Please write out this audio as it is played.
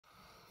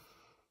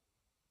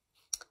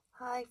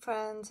Hi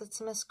friends, it's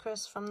Miss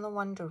Chris from the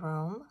Wonder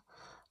Room.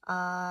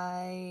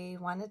 I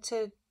wanted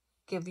to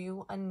give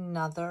you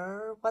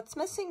another What's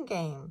Missing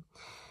game.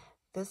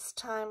 This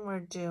time we're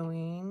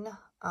doing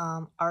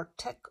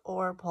Arctic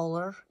or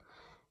polar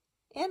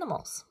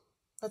animals.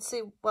 Let's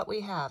see what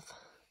we have.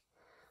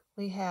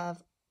 We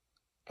have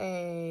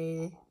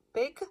a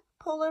big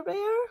polar bear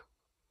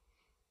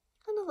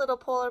and a little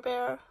polar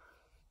bear.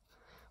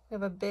 We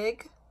have a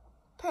big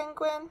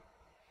penguin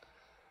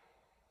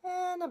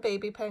and a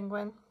baby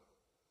penguin.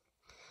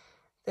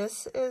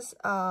 This is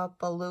a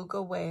beluga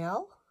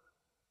whale,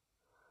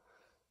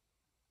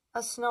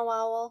 a snow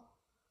owl,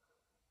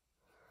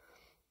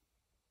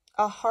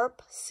 a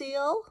harp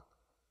seal,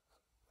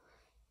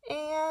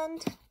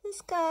 and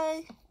this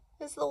guy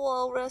is the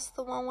walrus,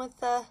 the one with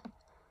the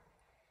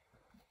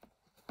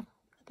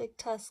big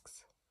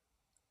tusks.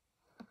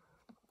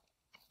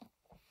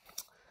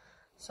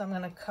 So I'm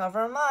going to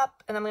cover them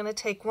up and I'm going to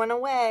take one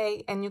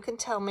away and you can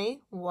tell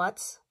me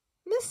what's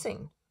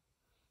missing.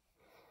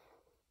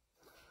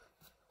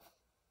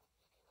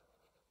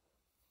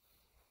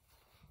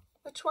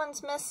 Which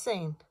one's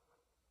missing?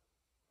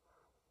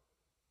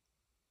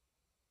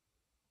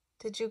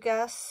 Did you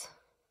guess?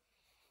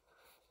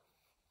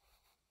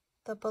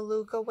 The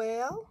beluga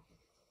whale?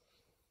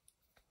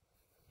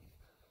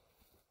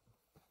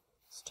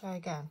 Let's try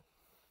again.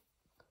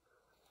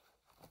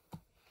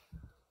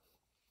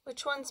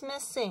 Which one's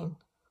missing?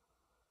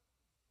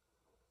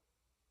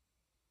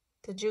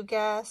 Did you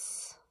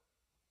guess?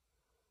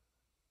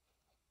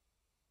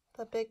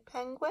 The big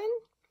penguin?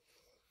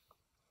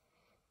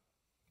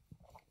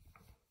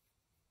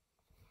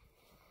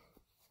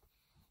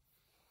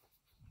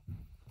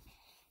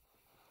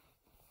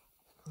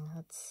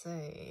 Let's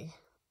see.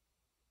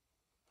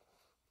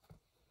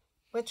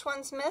 Which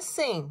one's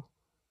missing?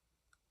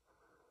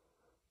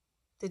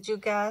 Did you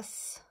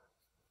guess?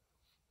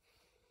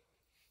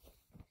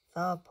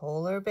 The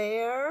polar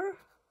bear?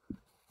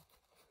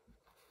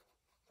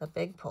 The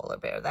big polar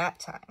bear that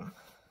time.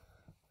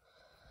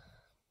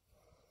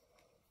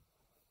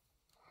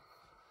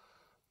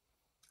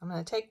 I'm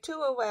going to take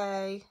two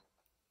away.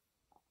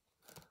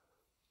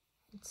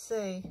 Let's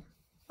see.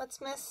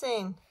 What's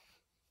missing?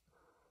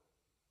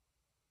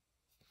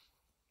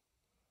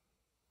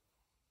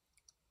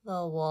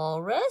 The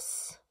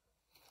walrus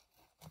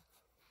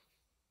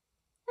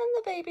and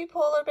the baby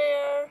polar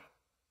bear.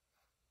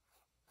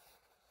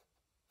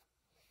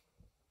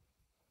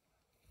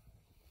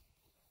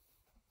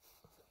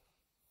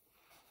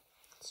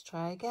 Let's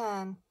try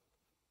again.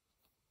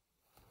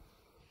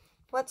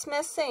 What's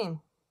missing?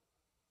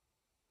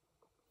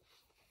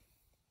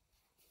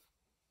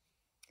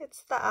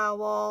 It's the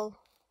owl.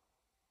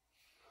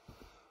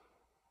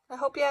 I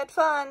hope you had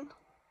fun.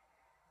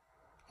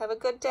 Have a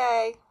good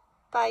day.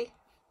 Bye.